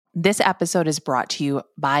This episode is brought to you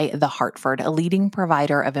by The Hartford, a leading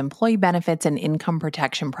provider of employee benefits and income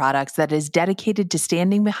protection products that is dedicated to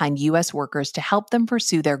standing behind U.S. workers to help them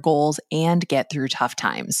pursue their goals and get through tough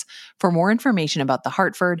times. For more information about The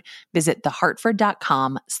Hartford, visit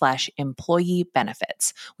thehartford.com/employee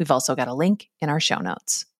benefits. We've also got a link in our show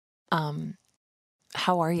notes.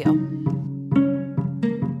 How are you?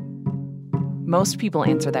 Most people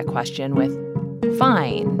answer that question with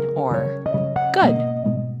fine or good.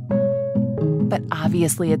 But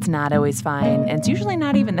obviously it's not always fine, and it's usually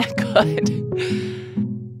not even that good.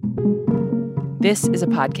 This is a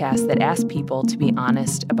podcast that asks people to be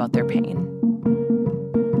honest about their pain.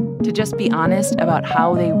 To just be honest about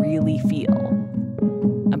how they really feel.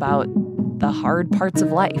 About the hard parts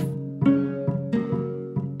of life.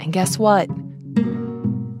 And guess what?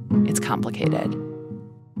 It's complicated.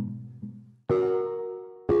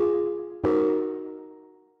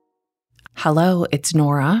 Hello, it's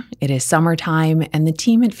Nora. It is summertime, and the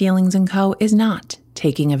team at Feelings & Co. is not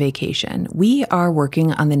taking a vacation. We are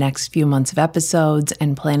working on the next few months of episodes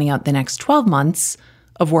and planning out the next 12 months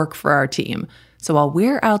of work for our team. So while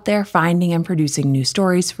we're out there finding and producing new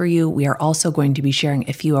stories for you, we are also going to be sharing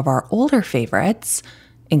a few of our older favorites,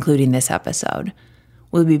 including this episode.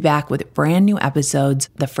 We'll be back with brand new episodes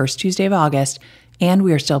the first Tuesday of August, and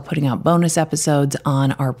we are still putting out bonus episodes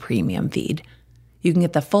on our premium feed. You can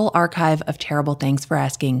get the full archive of Terrible Thanks for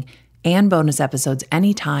Asking and bonus episodes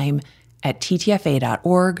anytime at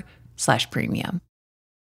ttfa.org/premium.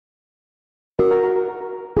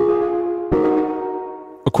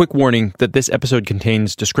 A quick warning that this episode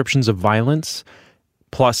contains descriptions of violence,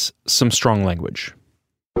 plus some strong language.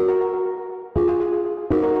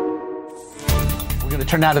 We're going to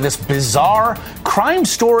turn now to this bizarre crime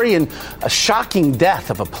story and a shocking death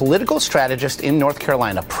of a political strategist in North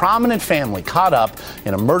Carolina. A prominent family caught up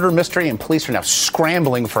in a murder mystery, and police are now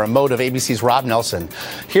scrambling for a motive. ABC's Rob Nelson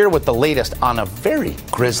here with the latest on a very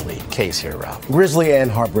grisly case here, Rob. Grisly and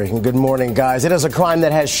heartbreaking. Good morning, guys. It is a crime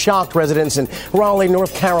that has shocked residents in Raleigh,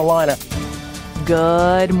 North Carolina.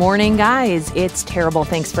 Good morning, guys. It's Terrible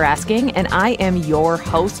Thanks for Asking, and I am your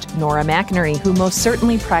host, Nora McInerney, who most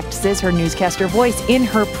certainly practices her newscaster voice in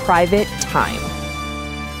her private time.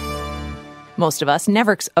 Most of us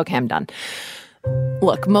never... Okay, I'm done.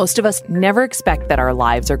 Look, most of us never expect that our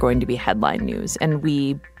lives are going to be headline news, and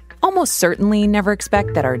we almost certainly never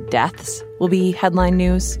expect that our deaths will be headline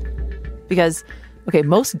news. Because, okay,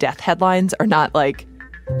 most death headlines are not like,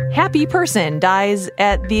 happy person dies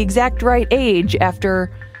at the exact right age after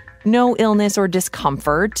no illness or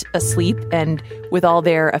discomfort, asleep and with all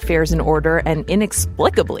their affairs in order and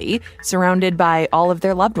inexplicably surrounded by all of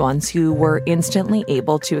their loved ones who were instantly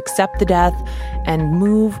able to accept the death and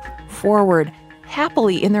move forward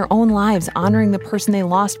happily in their own lives, honoring the person they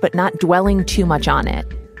lost but not dwelling too much on it.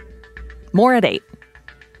 More at 8.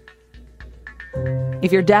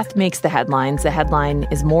 If your death makes the headlines, the headline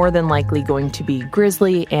is more than likely going to be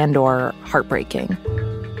grisly and or heartbreaking.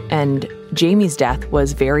 And Jamie's death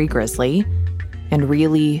was very grisly and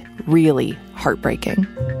really, really heartbreaking.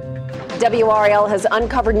 WRAL has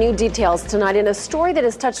uncovered new details tonight in a story that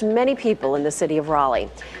has touched many people in the city of Raleigh.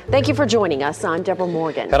 Thank you for joining us. I'm Deborah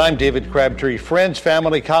Morgan. And I'm David Crabtree. Friends,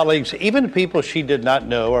 family, colleagues, even people she did not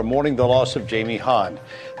know are mourning the loss of Jamie Hahn,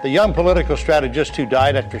 the young political strategist who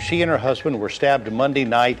died after she and her husband were stabbed Monday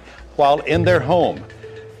night while in their home.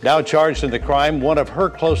 Now charged in the crime, one of her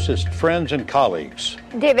closest friends and colleagues.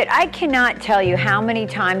 David, I cannot tell you how many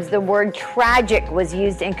times the word tragic was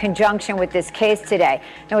used in conjunction with this case today.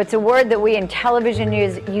 Now, it's a word that we in television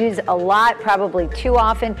use a lot, probably too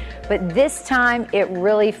often, but this time it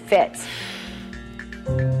really fits.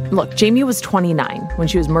 Look, Jamie was 29 when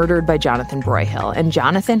she was murdered by Jonathan Broyhill, and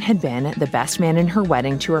Jonathan had been the best man in her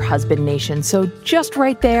wedding to her husband, Nation. So just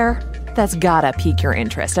right there, that's gotta pique your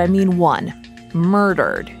interest. I mean, 1,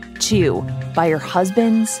 murdered. 2, by her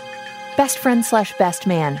husband's best friend / best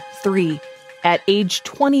man. 3, at age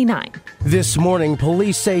 29. This morning,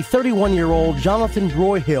 police say 31-year-old Jonathan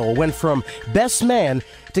Broyhill went from best man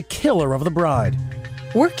to killer of the bride.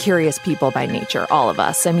 We're curious people by nature, all of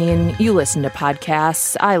us. I mean, you listen to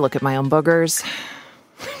podcasts. I look at my own boogers.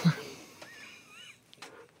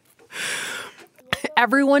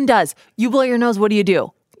 Everyone does. You blow your nose, what do?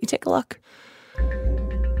 You take a look.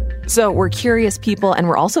 So we're curious people, and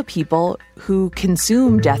we're also people who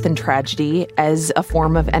consume death and tragedy as a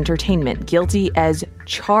form of entertainment, guilty as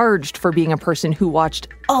charged for being a person who watched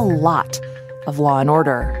a lot of Law and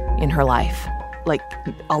Order in her life. Like,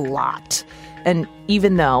 a lot. And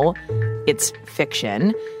even though it's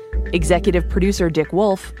fiction, executive producer Dick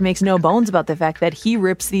Wolf makes no bones about the fact that he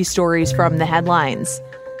rips these stories from the headlines.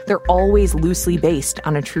 they're always loosely based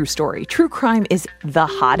on a true story. True crime is the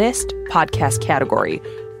hottest podcast category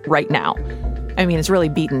right now. I mean, it's really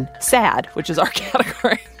beaten sad, which is our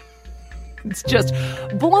category. It's just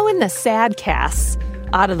blowing the sad casts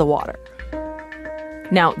out of the water.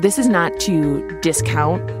 Now, this is not to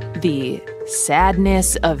discount the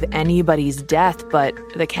sadness of anybody's death, but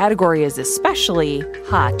the category is especially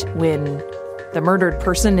hot when the murdered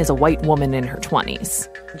person is a white woman in her 20s.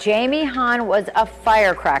 Jamie Hahn was a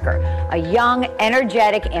firecracker, a young,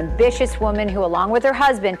 energetic, ambitious woman who, along with her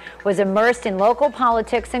husband, was immersed in local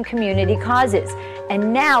politics and community causes.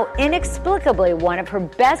 And now, inexplicably, one of her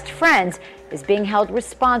best friends is being held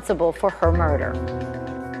responsible for her murder.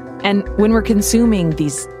 And when we're consuming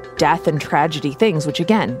these death and tragedy things, which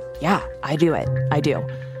again, yeah, I do.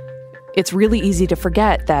 It's really easy to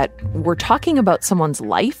forget that we're talking about someone's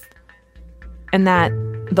life and that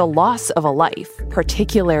the loss of a life,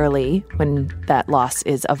 particularly when that loss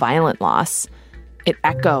is a violent loss, it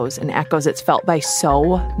echoes and echoes. It's felt by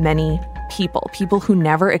so many people who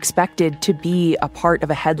never expected to be a part of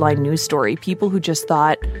a headline news story, people who just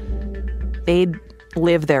thought they'd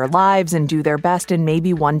live their lives and do their best and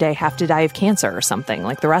maybe one day have to die of cancer or something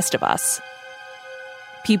like the rest of us.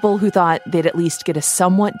 People who thought they'd at least get a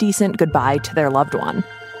somewhat decent goodbye to their loved one.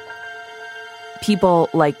 People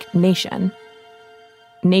like Nation.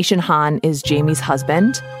 Nation Hahn is Jamie's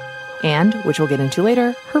husband and, which we'll get into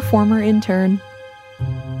later, her former intern.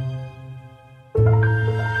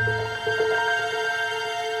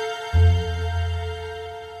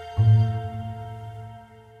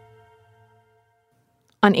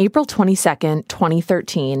 On April 22nd,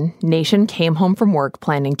 2013, Nation came home from work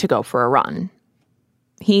planning to go for a run.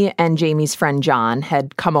 He and Jamie's friend John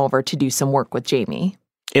had come over to do some work with Jamie.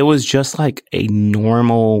 It was just like a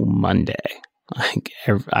normal Monday. Like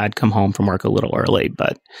I'd come home from work a little early,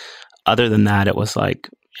 but other than that, it was like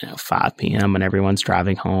 5 p.m. and everyone's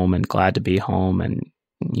driving home and glad to be home and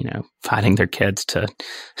fighting their kids to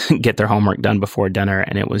get their homework done before dinner,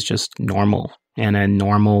 and it was just normal in a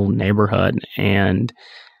normal neighborhood, and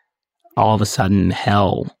all of a sudden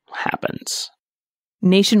hell happens.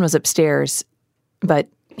 Nation was upstairs, but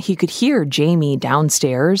he could hear Jamie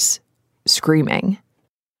downstairs screaming.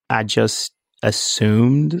 I just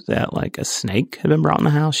assumed that like a snake had been brought in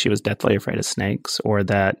the house. She was deathly afraid of snakes, or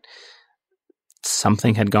that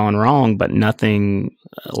something had gone wrong, but nothing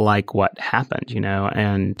like what happened,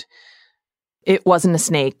 and it wasn't a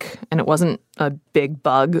snake and it wasn't a big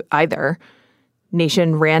bug either.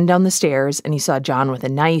 Nation ran down the stairs and he saw John with a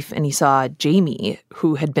knife and he saw Jamie,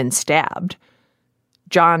 who had been stabbed.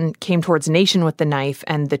 John came towards Nation with the knife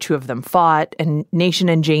and the two of them fought, and Nation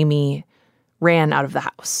and Jamie ran out of the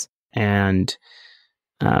house. And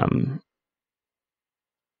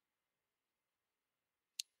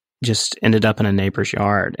just ended up in a neighbor's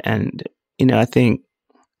yard. And, I think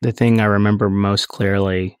the thing I remember most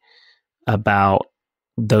clearly about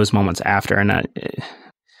those moments after, and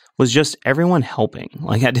was just everyone helping.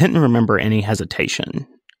 Like, I didn't remember any hesitation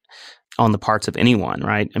on the parts of anyone,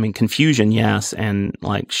 right? I mean, confusion, yes, and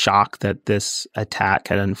like shock that this attack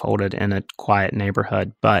had unfolded in a quiet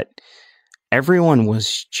neighborhood, but everyone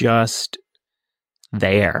was just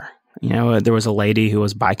there. There was a lady who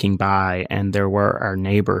was biking by, and there were our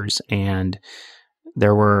neighbors, and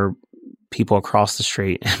there were people across the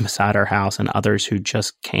street and beside our house, and others who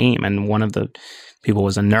just came. And one of the people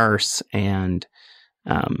was a nurse, and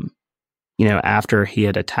after he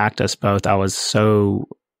had attacked us both, I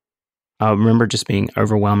remember just being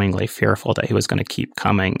overwhelmingly fearful that he was going to keep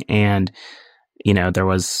coming. And there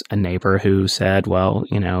was a neighbor who said, well,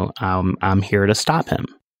 I'm here to stop him.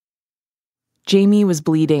 Jamie was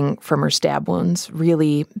bleeding from her stab wounds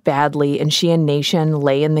really badly, and she and Nation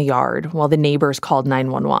lay in the yard while the neighbors called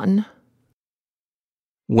 911.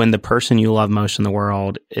 When the person you love most in the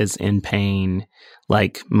world is in pain,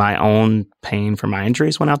 like my own pain from my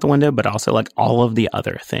injuries went out the window, but also like all of the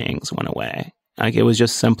other things went away. Like it was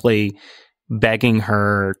just simply begging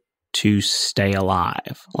her to stay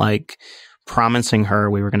alive. Like promising her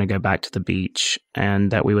we were going to go back to the beach and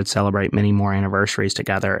that we would celebrate many more anniversaries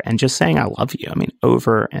together, and just saying, I love you. I mean,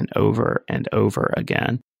 over and over and over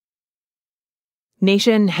again.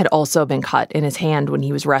 Nation had also been cut in his hand when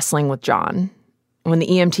he was wrestling with John. When the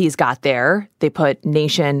EMTs got there, they put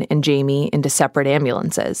Nation and Jamie into separate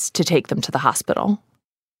ambulances to take them to the hospital.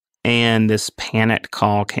 And this panicked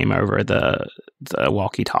call came over the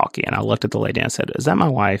walkie-talkie, and I looked at the lady and I said, is that my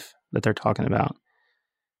wife that they're talking about?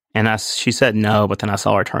 And she said no, but then I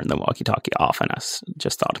saw her turn the walkie-talkie off, and I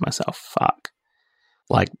just thought to myself, fuck,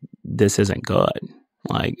 like, this isn't good.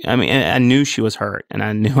 Like, I mean, I knew she was hurt, and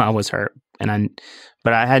I knew I was hurt,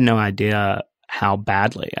 but I had no idea how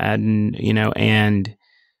badly. And, and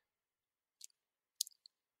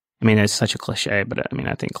I mean, it's such a cliche, but I mean,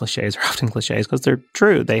 I think cliches are often cliches because they're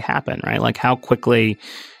true. They happen, right? Like how quickly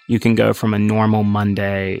you can go from a normal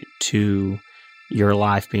Monday to your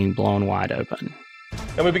life being blown wide open.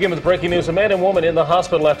 And we begin with breaking news. A man and woman in the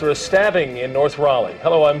hospital after a stabbing in North Raleigh.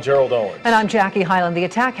 Hello, I'm Gerald Owens. And I'm Jackie Hyland. The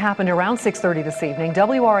attack happened around 6:30 this evening.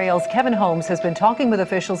 WRAL's Kevin Holmes has been talking with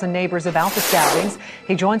officials and neighbors about the stabbings.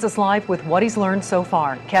 He joins us live with what he's learned so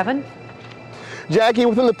far. Kevin? Jackie,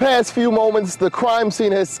 within the past few moments, the crime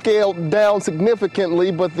scene has scaled down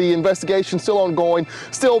significantly, but the investigation still ongoing,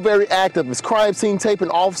 still very active. As crime scene tape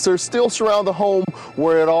and officers still surround the home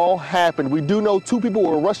where it all happened. We do know 2 people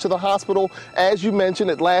were rushed to the hospital. As you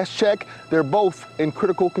mentioned, at last check, they're both in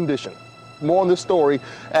critical condition. More on this story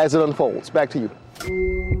as it unfolds. Back to you.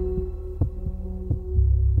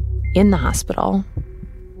 In the hospital,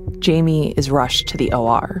 Jamie is rushed to the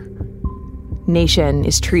OR. Nation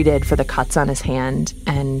is treated for the cuts on his hand,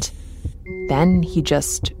 and then he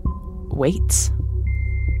just waits.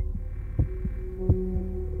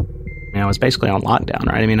 I was basically on lockdown,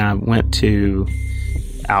 right? I mean, I went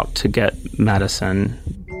out to get medicine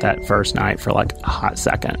that first night for like a hot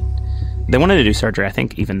second. They wanted to do surgery, I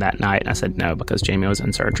think, even that night. I said no because Jamie was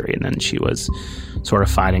in surgery, and then she was sort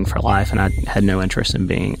of fighting for life, and I had no interest in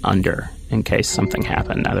being under in case something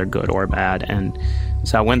happened, either good or bad. And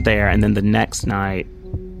so I went there, and then the next night,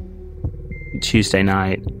 Tuesday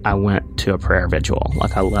night, I went to a prayer vigil.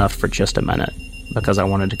 Like, I left for just a minute because I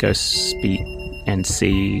wanted to go speak and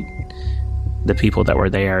see the people that were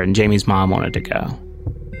there, and Jamie's mom wanted to go.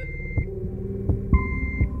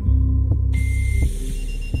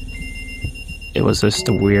 It was just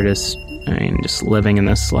the weirdest, just living in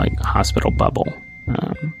this, like, hospital bubble,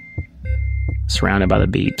 surrounded by the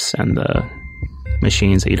beeps and the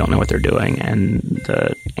machines that you don't know what they're doing, and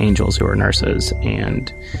the angels who are nurses,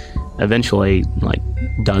 and eventually, like,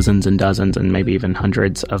 dozens and dozens and maybe even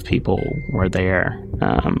hundreds of people were there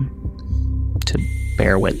to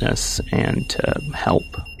bear witness and to help.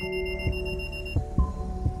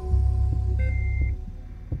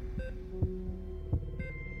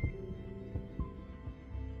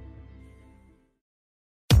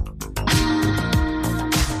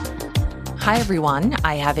 Hi, everyone.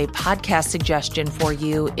 I have a podcast suggestion for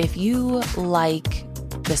you. If you like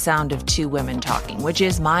the sound of 2 women talking, which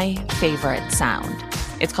is my favorite sound,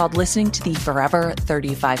 it's called Listening to the Forever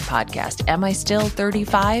 35 podcast. Am I still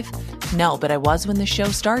 35? No, but I was when the show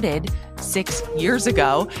started 6 years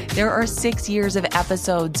ago. There are 6 years of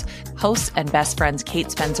episodes. Hosts and best friends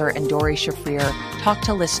Kate Spencer and Dori Shafrir talk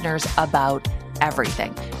to listeners about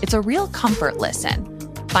everything. It's a real comfort listen.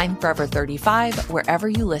 Find Forever 35 wherever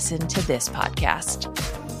you listen to this podcast.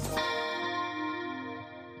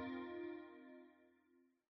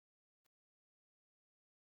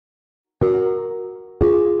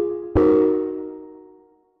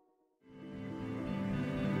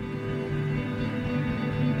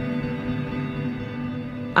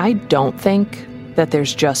 I don't think that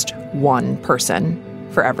there's just one person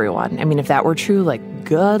for everyone. I mean, if that were true, like,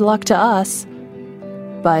 good luck to us.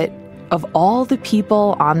 But of all the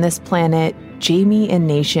people on this planet, Jamie and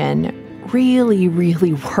Nation really,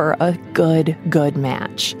 really were a good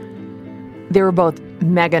match. They were both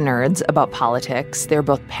mega nerds about politics. They were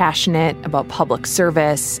both passionate about public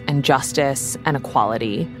service and justice and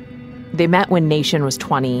equality. They met when Nation was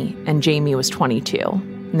 20 and Jamie was 22,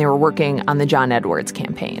 and they were working on the John Edwards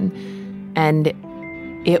campaign. And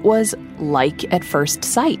it was like at first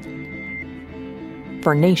sight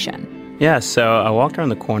for Nation. Yeah, so I walked around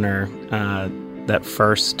the corner that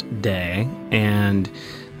first day and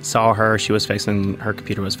saw her. Her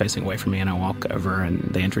computer was facing away from me, and I walk over and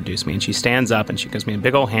they introduced me, and she stands up and she gives me a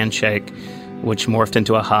big old handshake, which morphed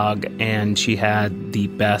into a hug, and she had the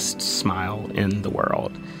best smile in the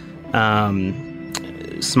world.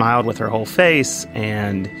 Smiled with her whole face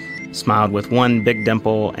and smiled with one big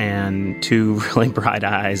dimple and 2 really bright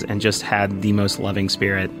eyes, and just had the most loving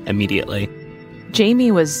spirit immediately.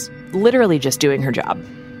 Jamie was literally just doing her job,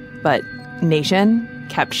 but Nation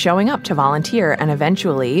kept showing up to volunteer, and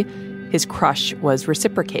eventually his crush was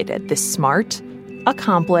reciprocated. This smart,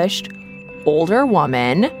 accomplished, older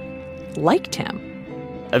woman liked him.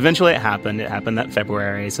 Eventually it happened. It happened that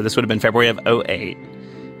February, so this would have been February of 2008.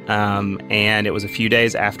 And it was a few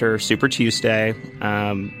days after Super Tuesday,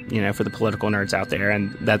 for the political nerds out there.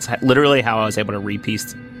 And that's literally how I was able to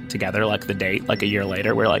repiece together, like, the date, like, a year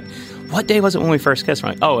later. We're like, what day was it when we first kissed? We're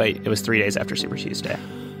like, oh, wait, it was 3 days after Super Tuesday.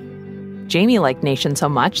 Jamie liked Nation so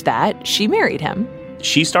much that she married him.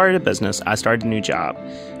 She started a business. I started a new job.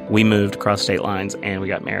 We moved across state lines, and we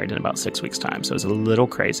got married in about 6 weeks' time. So it was a little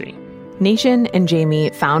crazy. Nation and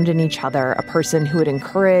Jamie found in each other a person who would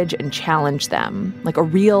encourage and challenge them, like a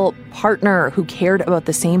real partner who cared about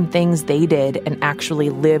the same things they did and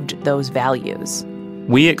actually lived those values.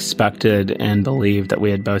 We expected and believed that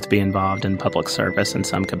we would both be involved in public service in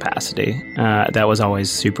some capacity. That was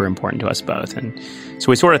always super important to us both. And so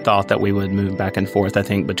we sort of thought that we would move back and forth, I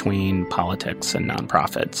think, between politics and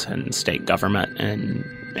nonprofits and state government and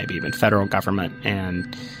maybe even federal government.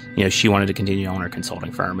 And she wanted to continue on her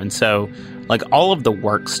consulting firm. And so, all of the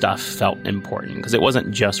work stuff felt important because it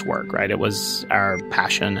wasn't just work, right? It was our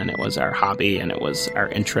passion and it was our hobby and it was our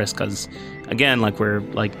interest because, again, we're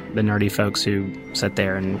the nerdy folks who sit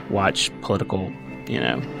there and watch political,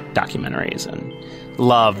 documentaries and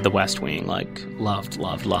love The West Wing, loved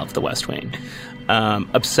The West Wing.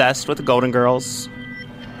 Obsessed with the Golden Girls,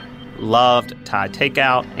 loved Thai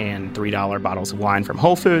takeout and $3 bottles of wine from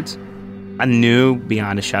Whole Foods. I knew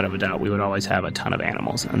beyond a shadow of a doubt we would always have a ton of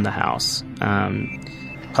animals in the house.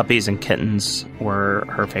 Puppies and kittens were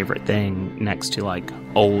her favorite thing next to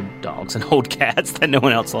old dogs and old cats that no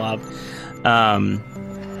one else loved.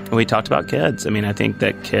 We talked about kids. I think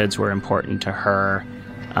that kids were important to her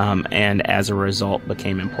and as a result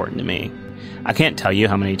became important to me. I can't tell you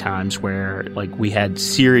how many times where we had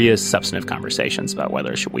serious substantive conversations about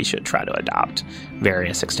whether we should try to adopt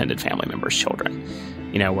various extended family members' children.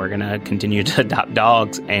 We're going to continue to adopt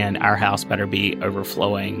dogs, and our house better be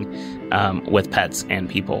overflowing with pets and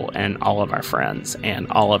people and all of our friends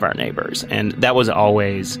and all of our neighbors. And that was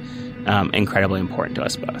always incredibly important to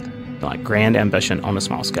us both. Grand ambition on a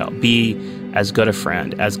small scale. Be as good a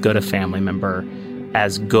friend, as good a family member,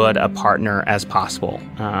 as good a partner as possible,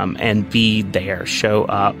 and be there, show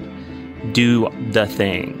up, do the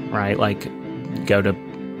thing, right? Go to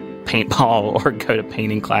paintball or go to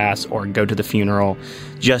painting class or go to the funeral.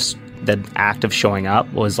 Just the act of showing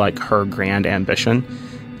up was her grand ambition.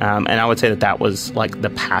 And I would say that was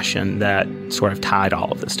the passion that sort of tied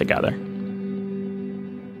all of this together.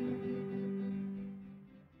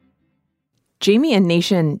 Jamie and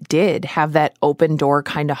Nation did have that open door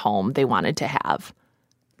kind of home they wanted to have.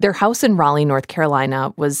 Their house in Raleigh, North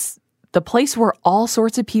Carolina was the place where all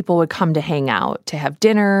sorts of people would come to hang out, to have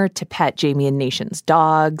dinner, to pet Jamie and Nation's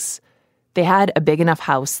dogs. They had a big enough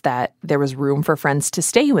house that there was room for friends to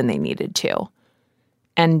stay when they needed to.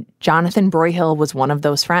 And Jonathan Broyhill was one of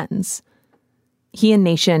those friends. He and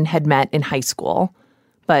Nation had met in high school,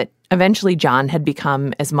 but eventually John had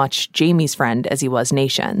become as much Jamie's friend as he was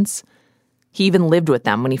Nation's. He even lived with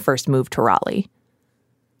them when he first moved to Raleigh.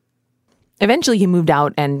 Eventually he moved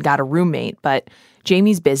out and got a roommate, but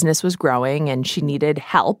Jamie's business was growing and she needed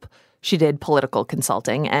help. She did political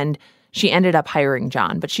consulting and she ended up hiring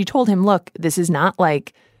John. But she told him, look, this is not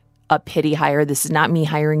a pity hire. This is not me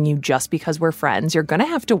hiring you just because we're friends. You're going to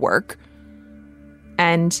have to work.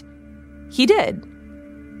 And he did.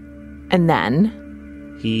 And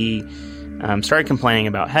then he started complaining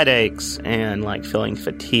about headaches and feeling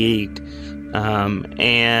fatigued.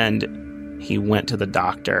 And he went to the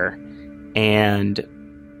doctor and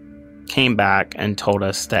came back and told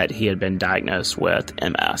us that he had been diagnosed with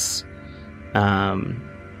MS.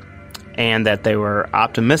 And that they were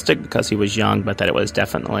optimistic because he was young, but that it was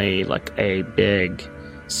definitely a big,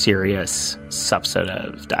 serious,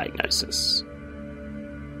 substantive diagnosis.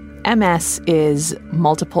 MS is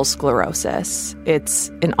multiple sclerosis. It's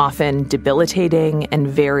an often debilitating and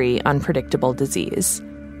very unpredictable disease.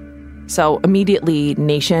 So immediately,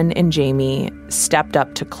 Nation and Jamie stepped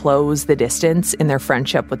up to close the distance in their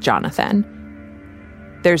friendship with Jonathan.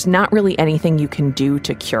 There's not really anything you can do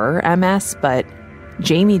to cure MS, but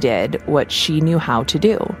Jamie did what she knew how to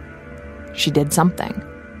do. She did something.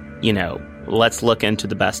 Let's look into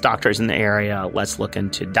the best doctors in the area. Let's look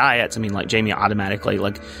into diets. Jamie automatically,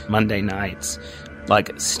 Monday nights,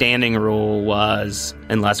 standing rule was,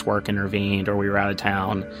 unless work intervened or we were out of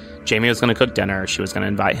town, Jamie was going to cook dinner. She was going to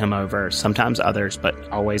invite him over, sometimes others, but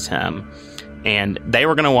always him. And they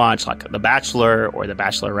were going to watch The Bachelor or The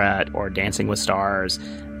Bachelorette or Dancing with Stars.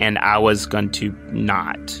 And I was going to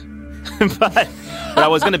not. but I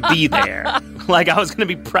was going to be there. I was going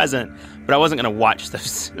to be present, but I wasn't going to watch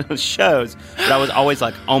those shows. But I was always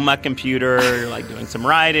on my computer, doing some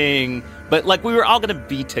writing. But we were all going to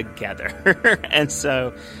be together. And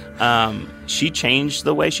so she changed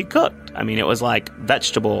the way she cooked. It was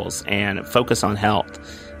vegetables and focus on health.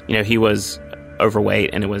 He was overweight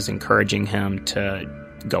and it was encouraging him to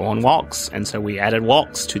go on walks. And so we added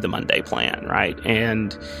walks to the Monday plan, right?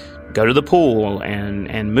 And go to the pool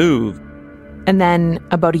and move. And then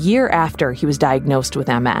about a year after he was diagnosed with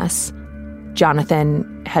MS,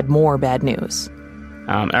 Jonathan had more bad news.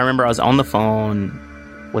 I remember I was on the phone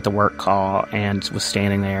with a work call and was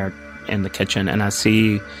standing there in the kitchen, and I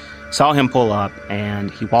saw him pull up,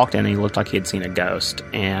 and he walked in, and he looked like he had seen a ghost,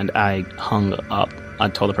 and I hung up. I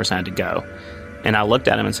told the person I had to go. And I looked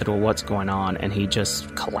at him and said, well, what's going on? And he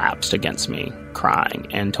just collapsed against me, crying,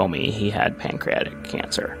 and told me he had pancreatic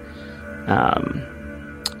cancer.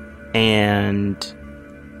 And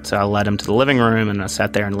so I led him to the living room, and I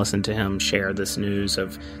sat there and listened to him share this news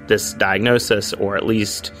of this diagnosis, or at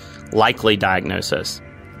least likely diagnosis.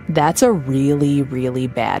 That's a really, really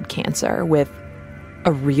bad cancer with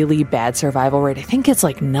a really bad survival rate. I think it's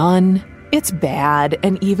like none. It's bad.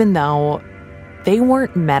 And even though they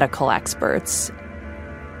weren't medical experts,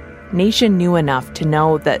 Nation knew enough to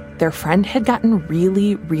know that their friend had gotten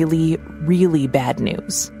really, really, really bad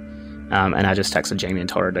news. And I just texted Jamie and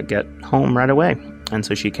told her to get home right away. And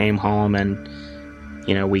so she came home, and,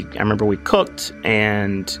 you know, I remember we cooked,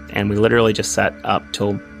 and we literally just sat up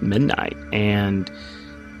till midnight. And,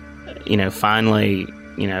 you know, finally,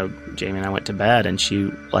 you know, Jamie and I went to bed, and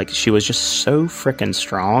she was just so freaking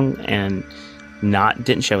strong and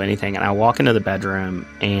didn't show anything. And I walk into the bedroom,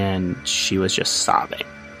 and she was just sobbing.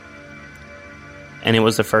 And it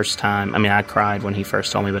was the first time, I mean, I cried when he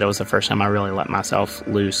first told me, but it was the first time I really let myself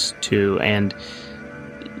loose too. And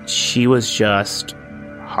she was just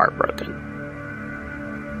heartbroken.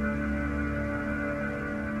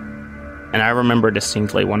 And I remember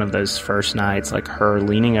distinctly one of those first nights, like her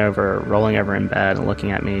leaning over, rolling over in bed and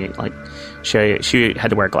looking at me. Like she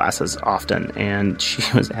had to wear glasses often, and she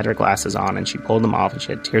had her glasses on, and she pulled them off, and she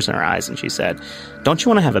had tears in her eyes, and she said, "Don't you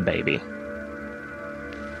want to have a baby?"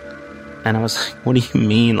 And I was like, what do you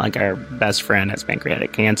mean? Like, our best friend has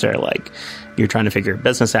pancreatic cancer. Like, you're trying to figure your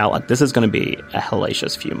business out. Like, this is going to be a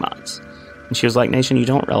hellacious few months. And she was like, Nation, you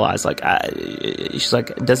don't realize, like, she's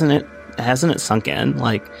like, hasn't it sunk in?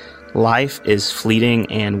 Like, life is fleeting,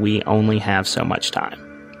 and we only have so much time.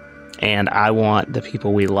 And I want the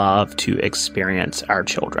people we love to experience our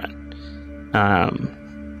children.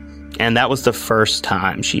 And that was the first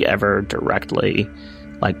time she ever directly,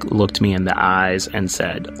 like, looked me in the eyes and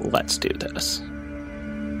said, let's do this.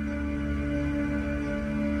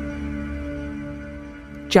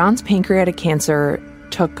 John's pancreatic cancer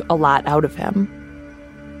took a lot out of him.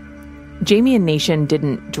 Jamie and Nation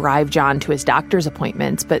didn't drive John to his doctor's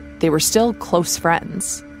appointments, but they were still close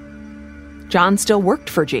friends. John still worked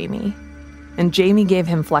for Jamie, and Jamie gave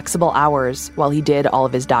him flexible hours while he did all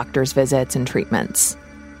of his doctor's visits and treatments.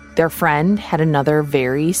 Their friend had another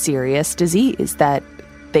very serious disease that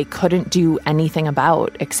they couldn't do anything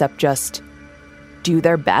about except just do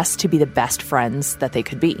their best to be the best friends that they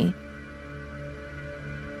could be.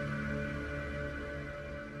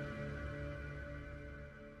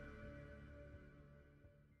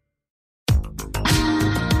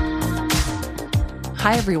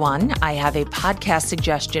 Hi, everyone. I have a podcast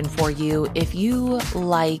suggestion for you. If you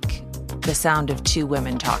like the sound of two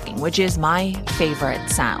women talking, which is my favorite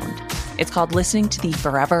sound, it's called Listening to the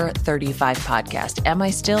Forever 35 podcast. Am I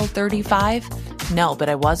still 35? No, but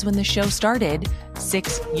I was when the show started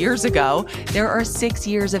 6 years ago. There are 6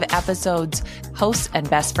 years of episodes. Hosts and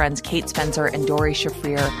best friends Kate Spencer and Dori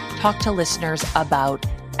Shafrir talk to listeners about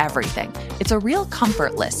everything. It's a real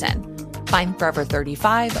comfort listen. Find Forever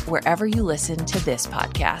 35 wherever you listen to this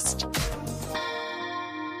podcast.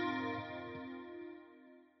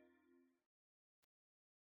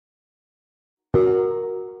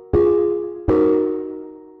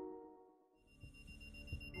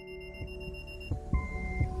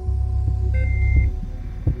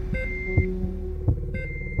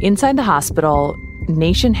 Inside the hospital,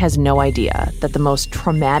 Nation has no idea that the most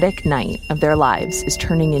traumatic night of their lives is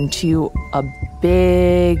turning into a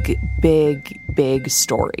big, big, big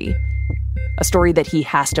story. A story that he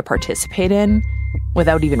has to participate in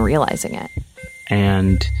without even realizing it.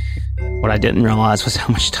 And what I didn't realize was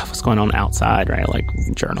how much stuff was going on outside, right? Like,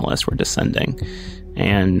 journalists were descending,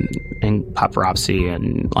 and paparazzi,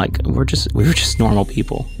 and like, we were just normal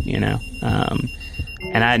people, you know?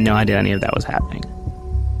 And I had no idea any of that was happening.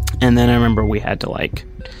 And then I remember we had to, like,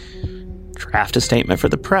 draft a statement for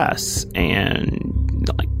the press, and,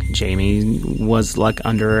 like, Jamie was, like,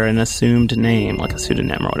 under an assumed name, like a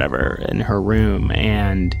pseudonym or whatever, in her room,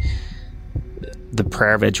 and the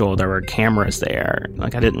prayer vigil, there were cameras there.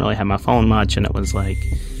 Like, I didn't really have my phone much, and it was, like,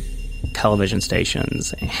 television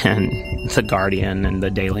stations, and The Guardian, and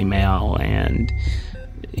the Daily Mail, and,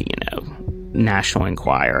 you know, National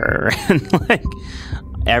Enquirer, and, like,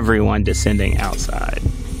 everyone descending outside.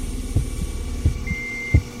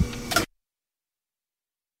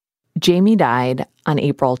 Jamie died on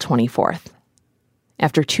April 24th,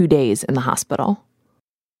 after 2 days in the hospital.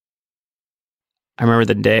 I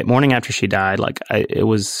remember the morning after she died, like, it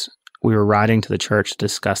was we were riding to the church to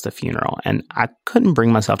discuss the funeral, and I couldn't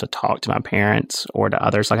bring myself to talk to my parents or to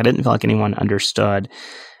others. Like, I didn't feel like anyone understood.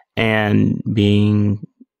 And being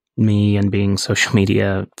me and being social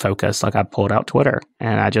media focused, like, I pulled out Twitter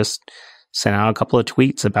and I just sent out a couple of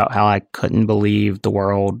tweets about how I couldn't believe the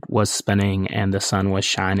world was spinning and the sun was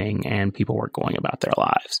shining and people were going about their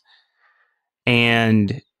lives.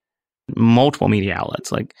 And multiple media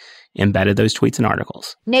outlets, like, embedded those tweets in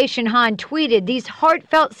articles. Nation Hahn tweeted these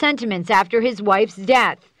heartfelt sentiments after his wife's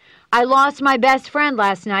death. I lost my best friend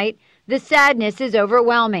last night. The sadness is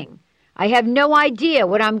overwhelming. I have no idea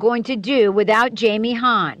what I'm going to do without Jamie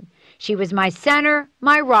Hahn. She was my center,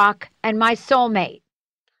 my rock, and my soulmate.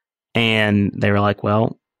 And they were like,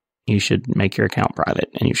 well, you should make your account private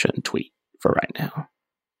and you shouldn't tweet for right now.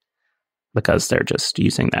 Because they're just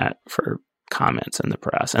using that for comments in the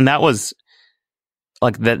press. And that was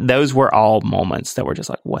like that. Those were all moments that were just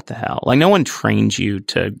like, what the hell? Like, no one trains you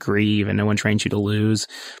to grieve and no one trains you to lose.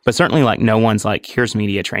 But certainly, like, no one's like, here's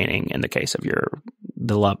media training in the case of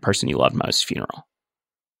the person you love most funeral.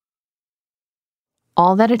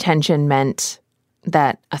 All that attention meant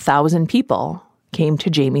that 1,000 people came to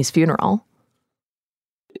Jamie's funeral.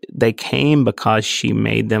 They came because she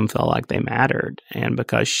made them feel like they mattered and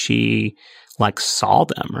because she, like, saw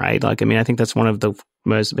them, right? Like, I mean, I think that's one of the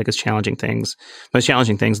most challenging things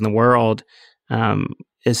in the world,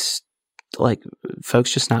 is, like,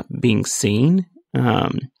 folks just not being seen.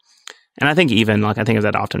 And I think even, like, I think of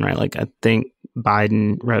that often, right? Like, I think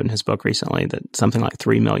Biden wrote in his book recently that something like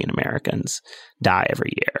 3 million Americans die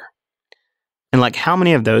every year. And, like, how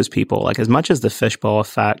many of those people, like, as much as the fishbowl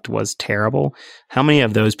effect was terrible, how many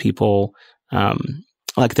of those people,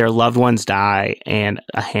 like, their loved ones die and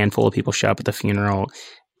a handful of people show up at the funeral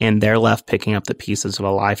and they're left picking up the pieces of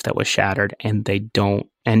a life that was shattered and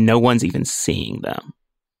no one's even seeing them.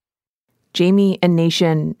 Jamie and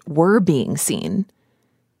Nation were being seen.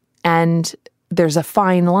 And there's a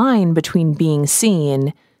fine line between being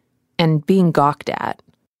seen and being gawked at.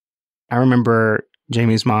 I remember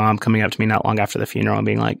Jamie's mom coming up to me not long after the funeral and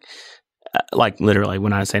being like literally,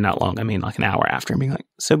 when I say not long, I mean like an hour after, and being like,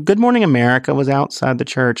 so Good Morning America was outside the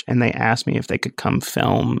church and they asked me if they could come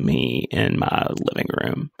film me in my living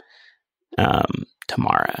room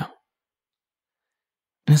tomorrow.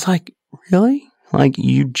 And it's like, really? Like,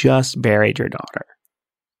 you just buried your daughter.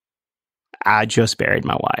 I just buried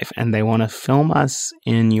my wife and they want to film us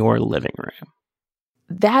in your living room.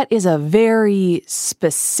 That is a very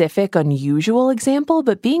specific, unusual example,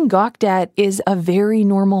 but being gawked at is a very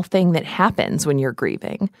normal thing that happens when you're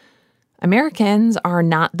grieving. Americans are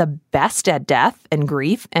not the best at death and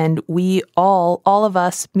grief, and we all of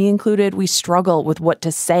us, me included, we struggle with what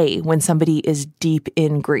to say when somebody is deep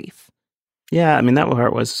in grief. Yeah, I mean, that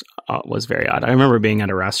part was very odd. I remember being at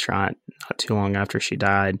a restaurant not too long after she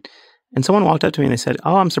died, and someone walked up to me and they said,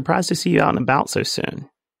 "Oh, I'm surprised to see you out and about so soon."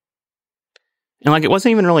 And, like, it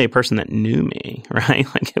wasn't even really a person that knew me, right?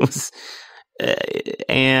 Like, it was,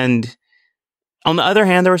 and on the other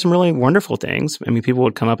hand, there were some really wonderful things. I mean, people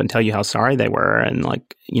would come up and tell you how sorry they were and,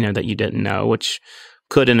 like, you know, that you didn't know, which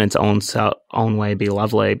could in its own way be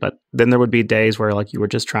lovely. But then there would be days where, like, you were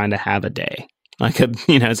just trying to have a day. Like,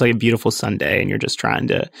 it's like a beautiful Sunday and you're just trying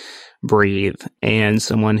to breathe. And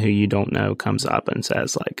someone who you don't know comes up and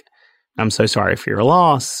says, like, "I'm so sorry for your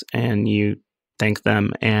loss." And you thank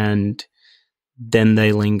them, and then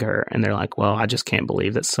they linger and they're like, "Well, I just can't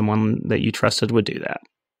believe that someone that you trusted would do that."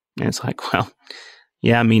 And it's like, well,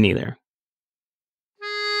 yeah, me neither.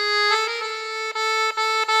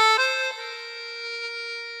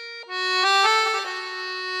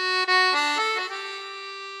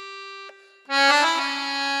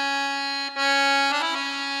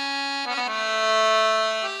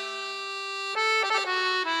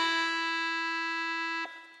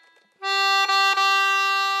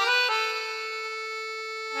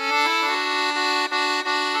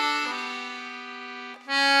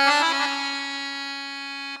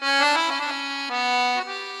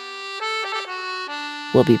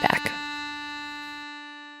 We'll be back.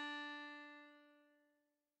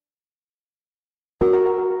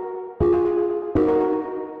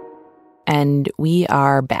 And we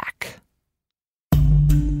are back.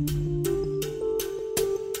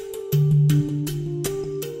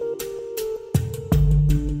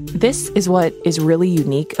 This is what is really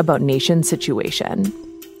unique about Nation's situation.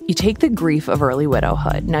 You take the grief of early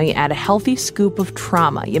widowhood. Now you add a healthy scoop of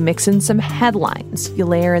trauma. You mix in some headlines. You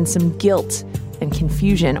layer in some guilt and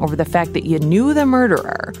confusion over the fact that you knew the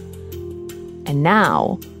murderer. And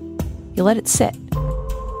now you let it sit.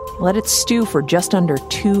 You let it stew for just under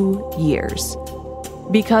 2 years.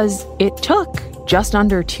 Because it took just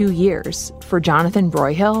under 2 years for Jonathan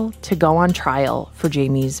Broyhill to go on trial for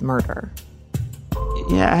Jamie's murder.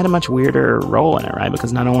 Yeah, I had a much weirder role in it, right?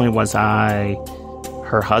 Because not only was I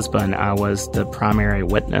her husband, I was the primary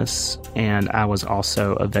witness, and I was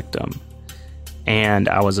also a victim. And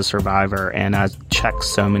I was a survivor, and I checked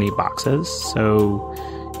so many boxes.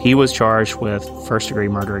 So he was charged with first-degree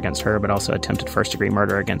murder against her, but also attempted first-degree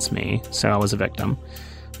murder against me. So I was a victim.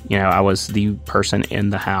 You know, I was the person in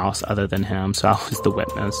the house other than him, so I was the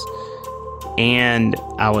witness. And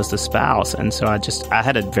I was the spouse, and so I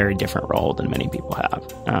had a very different role than many people have.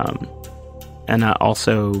 And I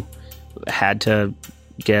also had to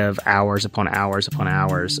give hours upon hours upon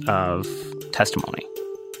hours of testimony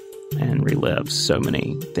and relive so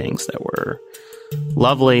many things that were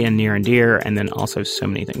lovely and near and dear, and then also so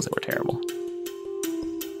many things that were terrible.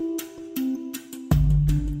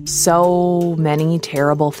 So many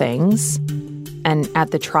terrible things. And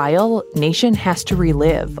at the trial, Nation has to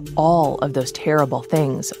relive all of those terrible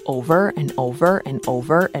things over and over and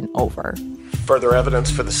over and over. Further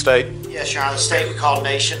evidence for the state? Yes, Your Honor. The state we call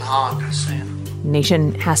Nation Hahn.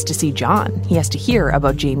 Nation has to see John. He has to hear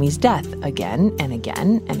about Jamie's death again and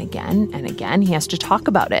again and again and again. He has to talk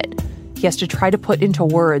about it. He has to try to put into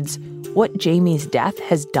words what Jamie's death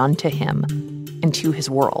has done to him and to his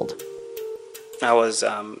world. I was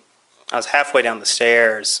halfway down the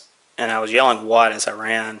stairs, and I was yelling "what" as I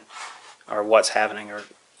ran, or "what's happening?" Or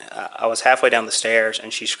I was halfway down the stairs,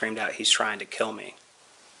 and she screamed out, "He's trying to kill me."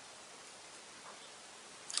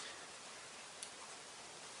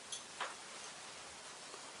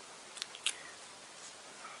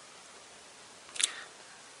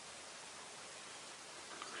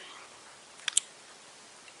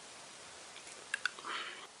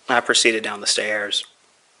 I proceeded down the stairs,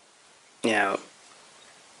 and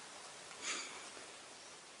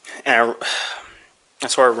I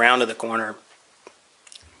sort of rounded the corner,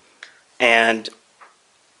 and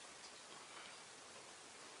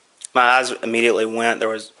my eyes immediately went. There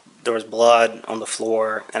was blood on the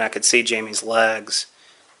floor, and I could see Jamie's legs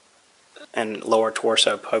and lower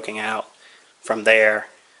torso poking out from there.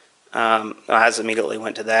 My eyes immediately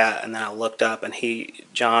went to that, and then I looked up, and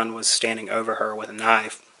John was standing over her with a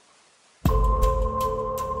knife.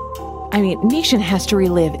 I mean, Nation has to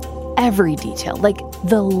relive every detail, like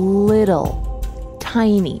the little,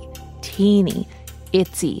 tiny, teeny,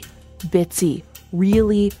 itsy, bitsy,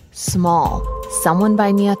 really small, someone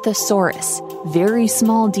by me a thesaurus, very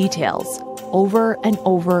small details, over and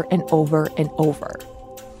over and over and over.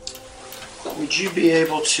 Would you be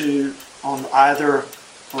able to, on either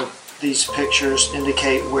of these pictures,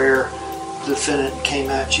 indicate where the defendant came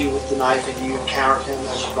at you with the knife and you encountered him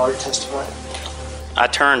as you've already testified? I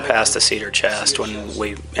turned past the cedar chest when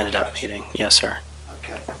we ended up meeting. Yes, sir.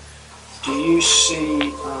 Okay. Do you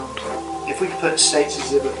see, if we could put State's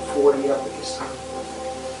Exhibit 40 up at this time?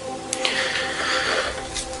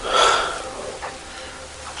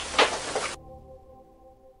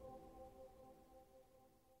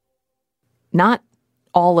 Not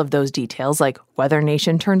all of those details, like whether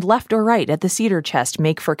Nation turned left or right at the cedar chest,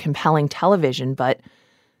 make for compelling television, but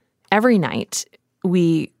every night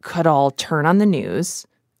we could all turn on the news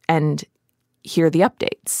and hear the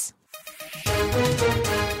updates.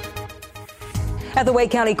 At the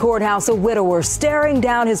Wake County Courthouse, a widower staring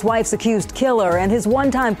down his wife's accused killer and his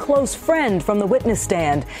one-time close friend from the witness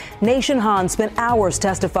stand. Nation Hahn spent hours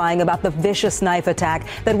testifying about the vicious knife attack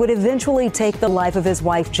that would eventually take the life of his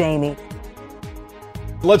wife, Jamie.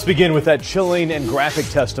 Let's begin with that chilling and graphic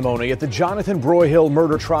testimony at the Jonathan Broyhill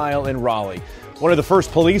murder trial in Raleigh. One of the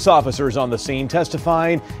first police officers on the scene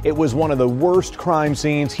testifying it was one of the worst crime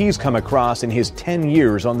scenes he's come across in his 10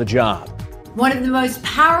 years on the job. One of the most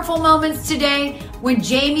powerful moments today when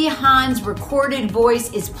Jamie Hahn's recorded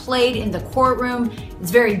voice is played in the courtroom. It's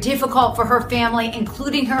very difficult for her family,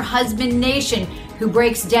 including her husband, Nation, who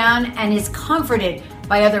breaks down and is comforted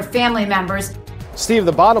by other family members. Steve,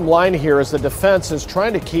 the bottom line here is the defense is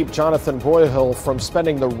trying to keep Jonathan Broyhill from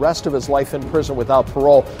spending the rest of his life in prison without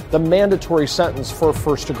parole, the mandatory sentence for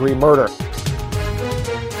first-degree murder.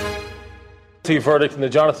 The verdict in the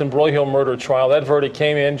Jonathan Broyhill murder trial. That verdict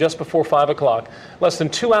came in just before 5 o'clock, less than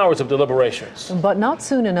 2 hours of deliberations. But not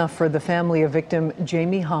soon enough for the family of victim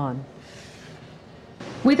Jamie Hahn.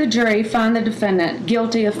 We, the jury, find the defendant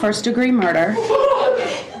guilty of first-degree murder.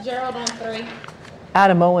 Gerald on 3.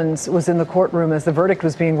 Adam Owens was in the courtroom as the verdict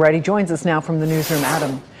was being read. He joins us now from the newsroom.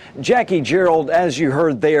 Adam. Jackie, Gerald, as you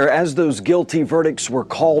heard there, as those guilty verdicts were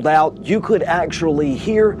called out, you could actually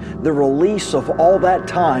hear the release of all that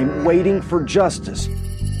time waiting for justice.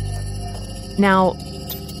 Now,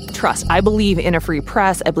 trust. I believe in a free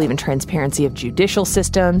press. I believe in transparency of judicial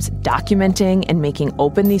systems. Documenting and making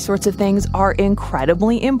open these sorts of things are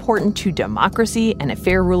incredibly important to democracy and a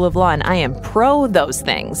fair rule of law, and I am pro those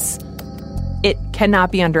things. It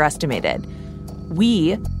cannot be underestimated.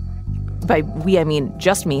 By we, I mean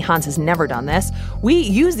just me. Hans has never done this. We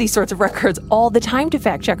use these sorts of records all the time to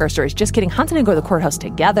fact check our stories. Just kidding. Hans and I go to the courthouse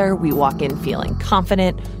together. We walk in feeling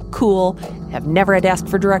confident, cool, have never had to ask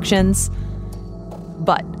for directions.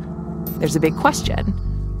 But there's a big question.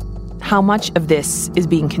 How much of this is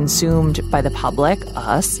being consumed by the public,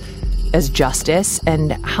 us, as justice,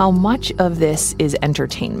 and how much of this is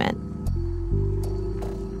entertainment?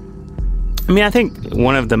 I mean, I think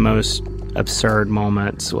one of the most absurd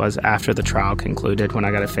moments was after the trial concluded when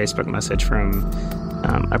I got a Facebook message from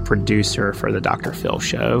a producer for the Dr. Phil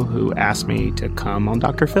show who asked me to come on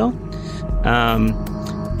Dr. Phil.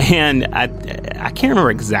 And I can't remember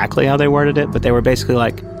exactly how they worded it, but they were basically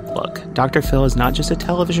like, look, Dr. Phil is not just a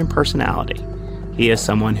television personality. He is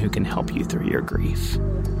someone who can help you through your grief.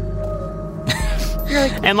 You're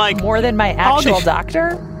like, and like more than my actual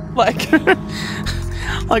doctor? Like...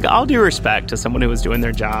 Like, all due respect to someone who was doing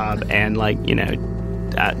their job and, like, you know,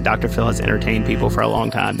 Dr. Phil has entertained people for a long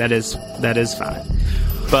time. That is fine.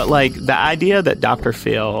 But, like, the idea that Dr.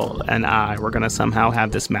 Phil and I were going to somehow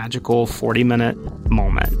have this magical 40-minute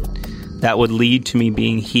moment that would lead to me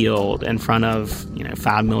being healed in front of,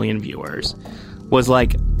 5 million viewers was,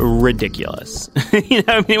 like, ridiculous.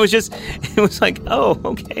 I mean, it was like, oh,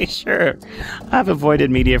 okay, sure. I've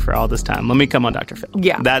avoided media for all this time. Let me come on Dr. Phil.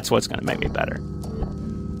 Yeah. That's what's going to make me better.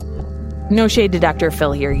 No shade to Dr.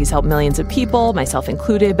 Phil here. He's helped millions of people, myself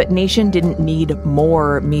included, but Nation didn't need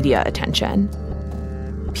more media attention.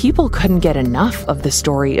 People couldn't get enough of the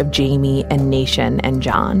story of Jamie and Nation and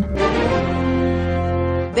John.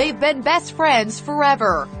 They've been best friends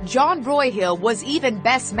forever. John Broyhill was even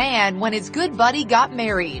best man when his good buddy got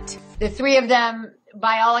married. The three of them,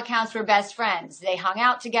 by all accounts, were best friends. They hung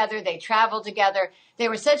out together. They traveled together. They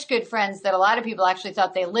were such good friends that a lot of people actually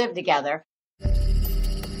thought they lived together.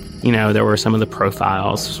 There were some of the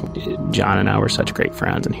profiles. John and I were such great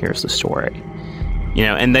friends, and here's the story.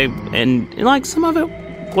 And some of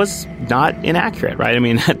it was not inaccurate, right? I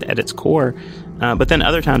mean, at its core. But then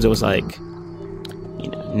other times it was like,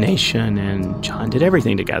 Nation and John did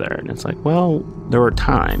everything together. And it's like, well, there were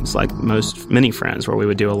times, like many friends, where we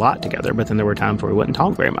would do a lot together, but then there were times where we wouldn't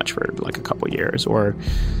talk very much for like a couple years. Or,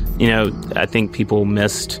 I think people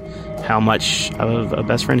missed how much of a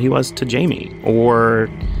best friend he was to Jamie. Or...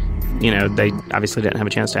 they obviously didn't have a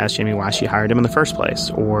chance to ask Jamie why she hired him in the first place.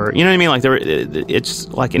 Or, you know what I mean? Like, it's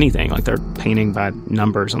like anything. Like, they're painting by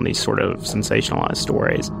numbers on these sort of sensationalized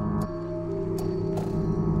stories.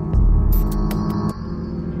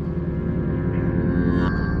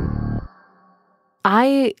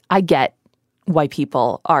 I get why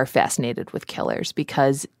people are fascinated with killers,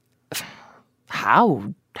 because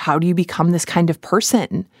how do you become this kind of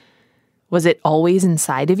person? Was it always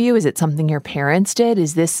inside of you? Is it something your parents did?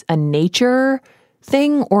 Is this a nature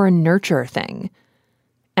thing or a nurture thing?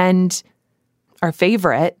 And our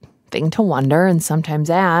favorite thing to wonder and sometimes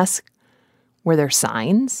ask, were there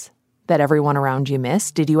signs that everyone around you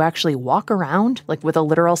missed? Did you actually walk around like with a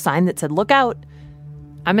literal sign that said, look out,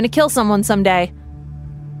 I'm going to kill someone someday?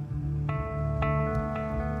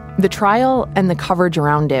 The trial and the coverage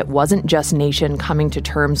around it wasn't just Nation coming to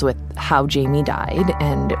terms with how Jamie died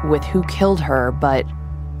and with who killed her, but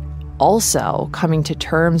also coming to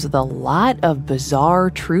terms with a lot of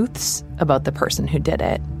bizarre truths about the person who did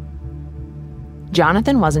it.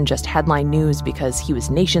 Jonathan wasn't just headline news because he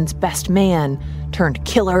was Nation's best man turned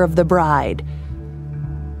killer of the bride.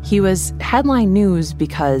 He was headline news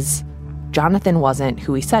because Jonathan wasn't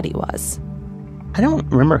who he said he was. I don't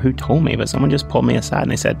remember who told me, but someone just pulled me aside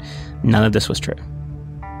and they said, none of this was true.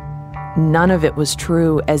 None of it was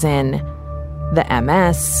true, as in the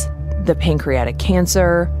MS, the pancreatic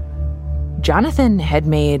cancer. Jonathan had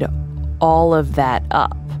made all of that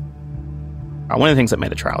up. One of the things that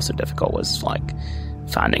made the trial so difficult was, like,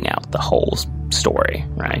 finding out the whole story,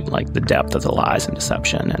 right? Like, the depth of the lies and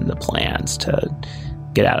deception and the plans to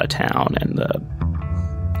get out of town and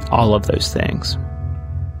all of those things.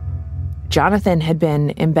 Jonathan had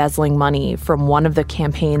been embezzling money from one of the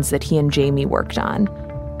campaigns that he and Jamie worked on.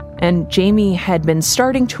 And Jamie had been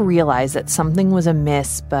starting to realize that something was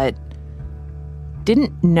amiss, but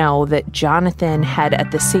didn't know that Jonathan had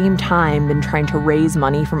at the same time been trying to raise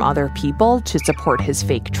money from other people to support his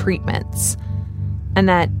fake treatments. And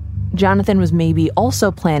that Jonathan was maybe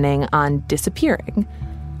also planning on disappearing.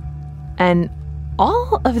 And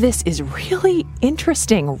all of this is really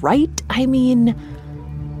interesting, right? I mean,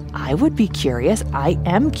 I would be curious. I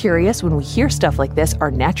am curious. When we hear stuff like this,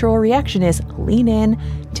 our natural reaction is lean in,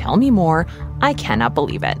 tell me more. I cannot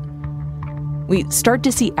believe it. We start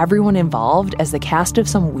to see everyone involved as the cast of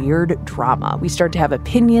some weird drama. We start to have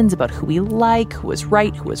opinions about who we like, who was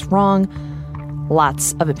right, who was wrong.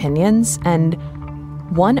 Lots of opinions. And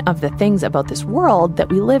one of the things about this world that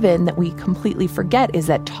we live in that we completely forget is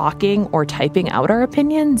that talking or typing out our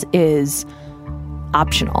opinions is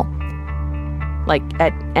optional. Like,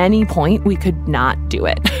 at any point, we could not do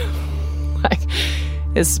it. Like,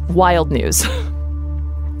 it's wild news.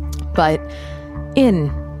 But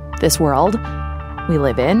in this world we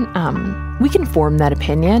live in, we can form that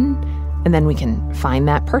opinion, and then we can find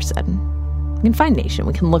that person. We can find Nation.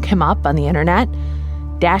 We can look him up on the internet,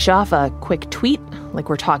 dash off a quick tweet, like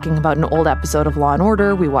we're talking about an old episode of Law &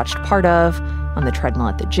 Order we watched part of on the treadmill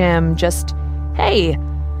at the gym. Just, hey,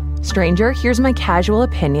 stranger, here's my casual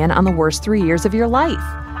opinion on the worst 3 years of your life.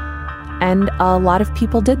 And a lot of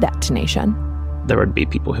people did that to Nation. There would be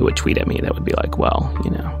people who would tweet at me that would be like, well,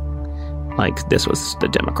 you know, like this was a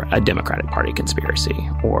Democratic Party conspiracy,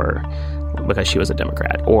 or because she was a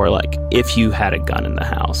Democrat, or like if you had a gun in the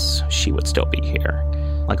house, she would still be here.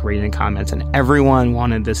 Like reading comments, and everyone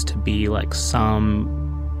wanted this to be like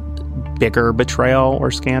some bigger betrayal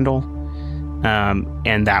or scandal.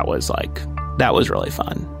 And that was really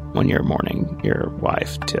fun when you're mourning your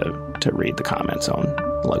wife to read the comments on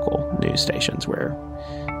local news stations where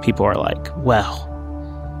people are like, well,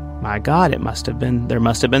 my God, there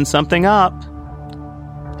must have been something up.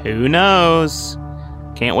 Who knows?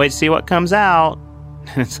 Can't wait to see what comes out.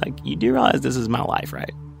 And it's like, you do realize this is my life,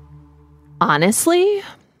 right? Honestly,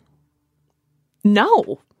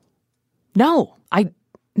 no.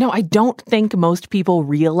 I don't think most people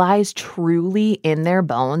realize truly in their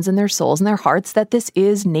bones and their souls and their hearts that this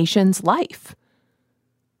is Nation's life.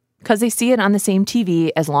 Because they see it on the same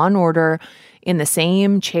TV as Law & Order, in the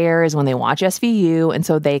same chair as when they watch SVU, and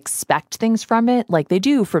so they expect things from it like they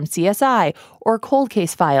do from CSI or Cold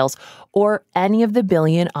Case Files or any of the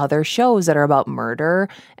billion other shows that are about murder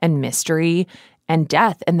and mystery and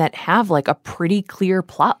death and that have like a pretty clear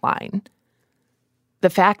plot line.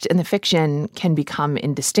 The fact and the fiction can become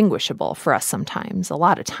indistinguishable for us sometimes, a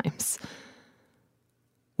lot of times.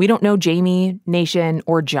 We don't know Jamie, Nation,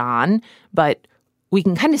 or John, but we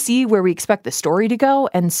can kind of see where we expect the story to go,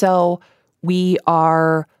 and so we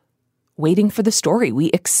are waiting for the story. We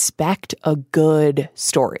expect a good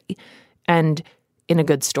story. And in a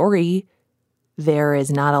good story, there is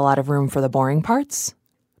not a lot of room for the boring parts.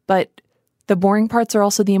 But the boring parts are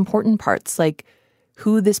also the important parts, like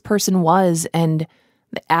who this person was and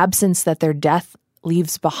the absence that their death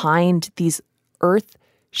leaves behind, these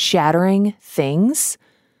earth-shattering things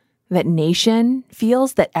that Nation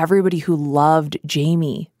feels, that everybody who loved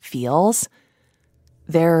Jamie feels.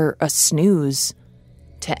 They're a snooze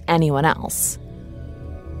to anyone else.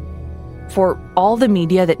 For all the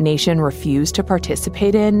media that Nation refused to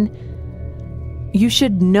participate in, you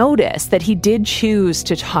should notice that he did choose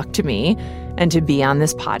to talk to me and to be on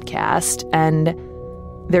this podcast, and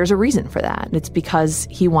there's a reason for that. It's because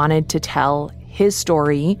he wanted to tell his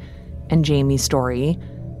story and Jamie's story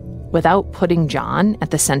without putting John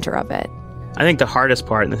at the center of it. I think the hardest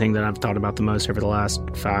part, and the thing that I've thought about the most over the last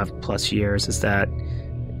 5+ years, is that,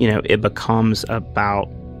 you know, it becomes about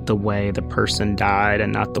the way the person died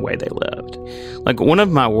and not the way they lived. Like, one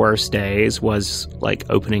of my worst days was like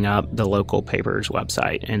opening up the local paper's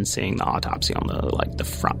website and seeing the autopsy on the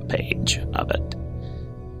front page of it.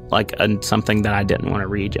 Like something that I didn't want to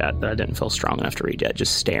read yet, that I didn't feel strong enough to read yet,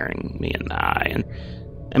 just staring me in the eye. And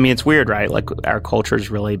I mean, it's weird, right? Like, our culture is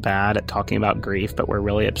really bad at talking about grief, but we're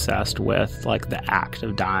really obsessed with like the act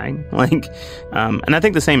of dying. Like, and I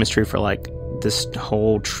think the same is true for like this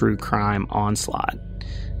whole true crime onslaught.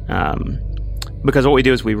 Because what we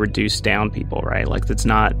do is we reduce down people, right? Like,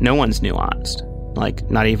 no one's nuanced. Like,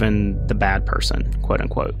 not even the bad person, quote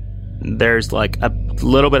unquote. There's like a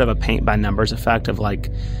little bit of a paint by numbers effect of like,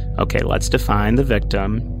 okay, let's define the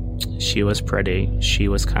victim. She was pretty, she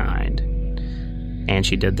was kind, and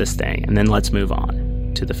she did this thing. And then let's move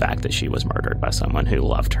on to the fact that she was murdered by someone who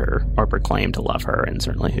loved her or proclaimed to love her, and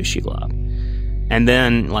certainly who she loved. And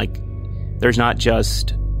then, like, there's not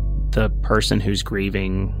just the person who's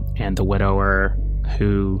grieving and the widower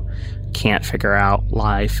who can't figure out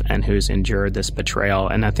life and who's endured this betrayal.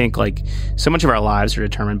 And I think like so much of our lives are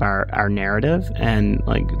determined by our narrative, and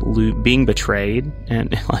like being betrayed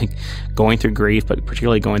and like going through grief, but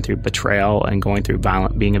particularly going through betrayal and going through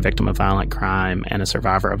being a victim of violent crime and a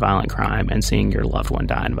survivor of violent crime and seeing your loved one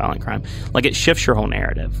die in violent crime. Like, it shifts your whole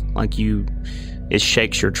narrative. Like, it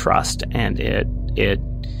shakes your trust, and it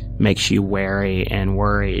makes you wary and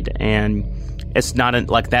worried. And it's not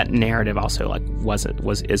like that narrative also like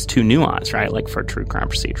is too nuanced, right? Like for true crime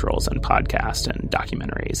procedurals and podcasts and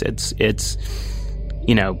documentaries, it's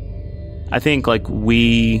you know, I think like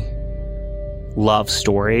we love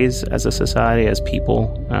stories as a society, as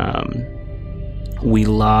people. We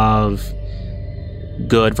love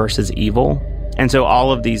good versus evil. And so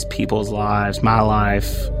all of these people's lives, my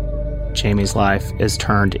life, Jamie's life, is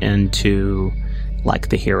turned into like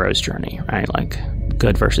the hero's journey, right? Like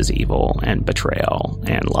good versus evil and betrayal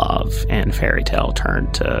and love and fairy tale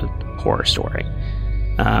turned to horror story.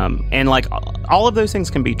 And like all of those things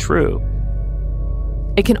can be true.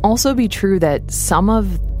 It can also be true that some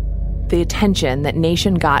of the attention that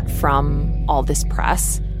Nation got from all this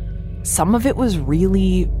press, some of it was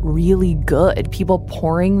really, really good. People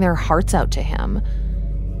pouring their hearts out to him,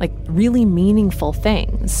 like really meaningful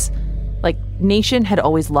things. Like Nation had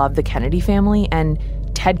always loved the Kennedy family, and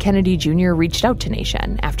Ted Kennedy Jr. reached out to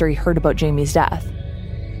Nation after he heard about Jamie's death.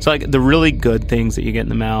 So like the really good things that you get in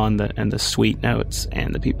the mail and the sweet notes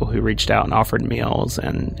and the people who reached out and offered meals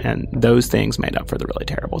and those things made up for the really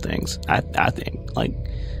terrible things, I think, like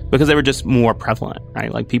because they were just more prevalent,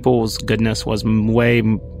 right? Like people's goodness was way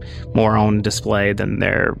more on display than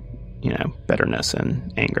their, you know, bitterness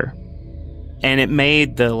and anger. And it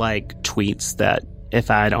made the like tweets that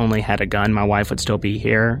if I'd only had a gun, my wife would still be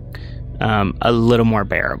here, a little more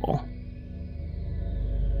bearable.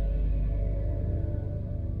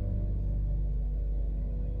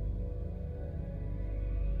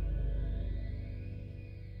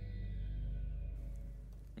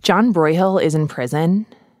 John Broyhill is in prison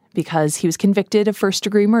because he was convicted of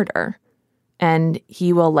first-degree murder, and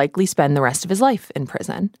he will likely spend the rest of his life in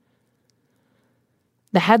prison.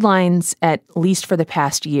 The headlines, at least for the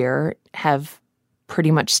past year, have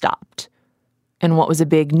pretty much stopped. And what was a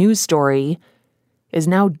big news story is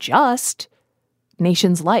now just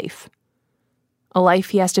Nation's life. A life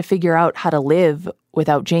he has to figure out how to live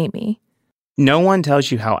without Jamie. No one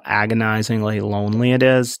tells you how agonizingly lonely it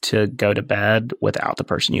is to go to bed without the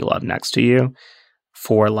person you love next to you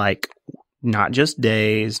for like not just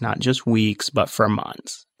days, not just weeks, but for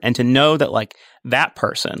months. And to know that like that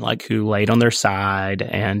person, like who laid on their side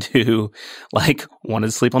and who like wanted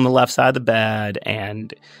to sleep on the left side of the bed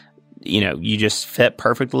and, you know, you just fit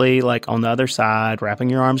perfectly like on the other side, wrapping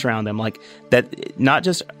your arms around them, like that, not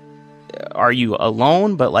just are you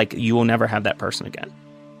alone, but like you will never have that person again.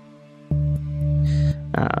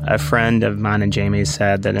 A friend of mine and Jamie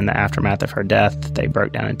said that in the aftermath of her death, they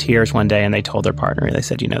broke down in tears one day and they told their partner, they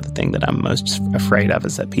said, you know, the thing that I'm most afraid of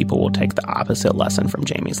is that people will take the opposite lesson from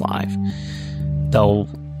Jamie's life. They'll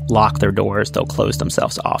lock their doors. They'll close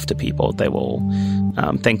themselves off to people. They will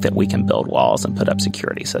think that we can build walls and put up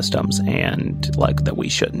security systems and like that we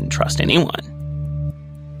shouldn't trust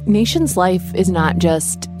anyone. Nation's life is not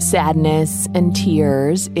just sadness and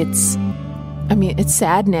tears. It's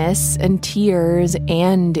sadness and tears,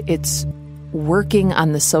 and it's working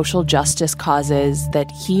on the social justice causes that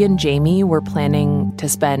he and Jamie were planning to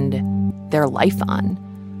spend their life on.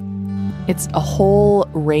 It's a whole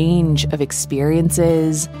range of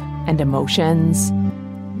experiences and emotions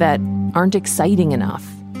that aren't exciting enough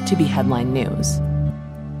to be headline news.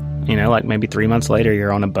 You know, like maybe 3 months later,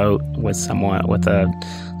 you're on a boat with someone, with a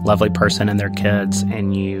lovely person and their kids,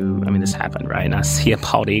 and this happened, right? And I see a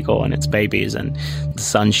bald eagle and its babies and the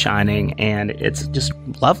sun's shining, and it's just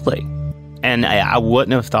lovely. And I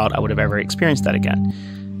wouldn't have thought I would have ever experienced that again.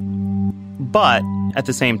 But at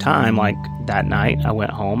the same time, like that night, I went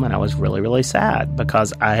home and I was really, really sad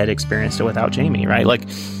because I had experienced it without Jamie, right? Like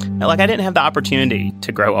I didn't have the opportunity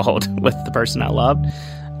to grow old with the person I loved.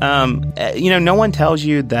 No one tells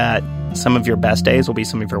you that some of your best days will be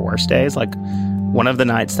some of your worst days. Like one of the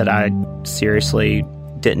nights that I seriously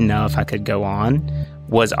didn't know if I could go on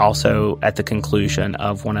was also at the conclusion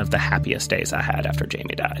of one of the happiest days I had after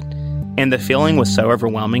Jamie died. And the feeling was so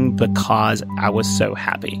overwhelming because I was so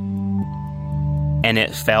happy. And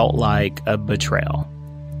it felt like a betrayal.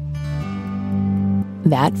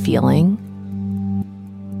 That feeling,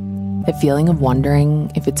 the feeling of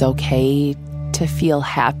wondering if it's okay to feel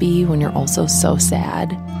happy when you're also so sad,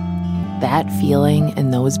 that feeling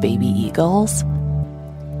and those baby eagles,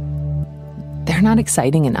 they're not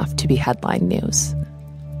exciting enough to be headline news.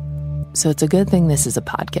 So it's a good thing this is a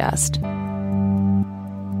podcast.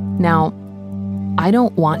 Now, I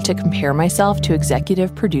don't want to compare myself to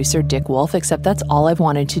executive producer Dick Wolf, except that's all I've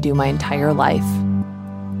wanted to do my entire life.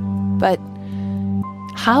 But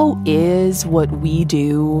how is what we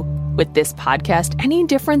do with this podcast any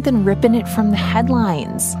different than ripping it from the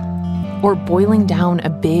headlines? or boiling down a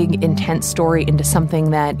big, intense story into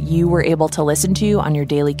something that you were able to listen to on your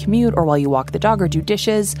daily commute or while you walk the dog or do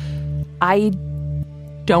dishes. I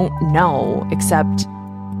don't know, except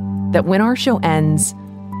that when our show ends,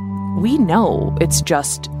 we know it's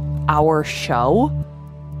just our show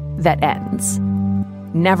that ends,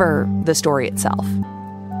 never the story itself.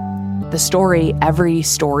 The story, every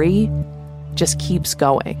story, just keeps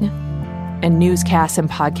going. And newscasts and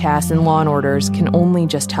podcasts and Law and Orders can only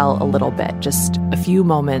just tell a little bit, just a few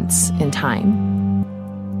moments in time.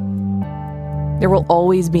 There will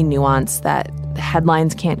always be nuance that the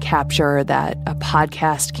headlines can't capture, that a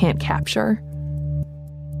podcast can't capture.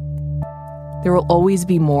 There will always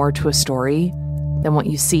be more to a story than what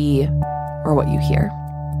you see or what you hear.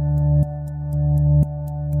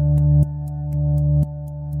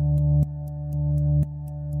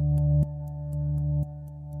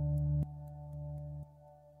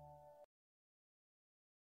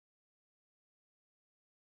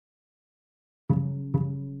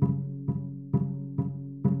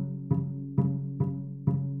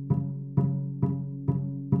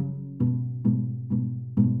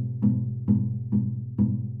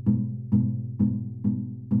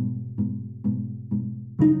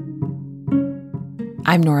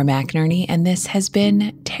 I'm Nora McInerney, and this has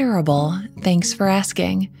been Terrible. Thanks for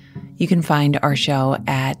asking. You can find our show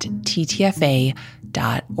at ttfa.org.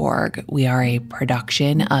 We are a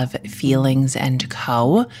production of Feelings &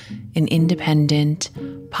 Co., an independent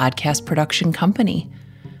podcast production company.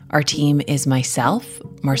 Our team is myself,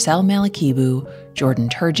 Marcel Malakibu, Jordan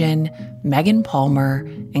Turgeon, Megan Palmer,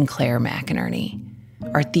 and Claire McInerney.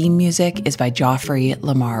 Our theme music is by Joffrey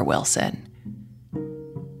Lamar Wilson.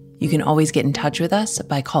 You can always get in touch with us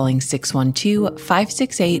by calling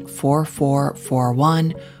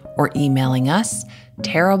 612-568-4441 or emailing us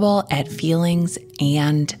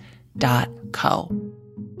terrible@feelingsand.co.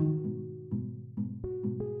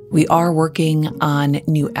 We are working on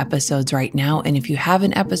new episodes right now, and if you have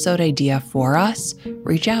an episode idea for us,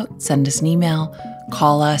 reach out, send us an email,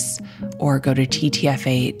 call us, or go to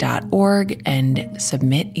ttfa.org and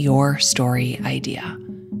submit your story idea.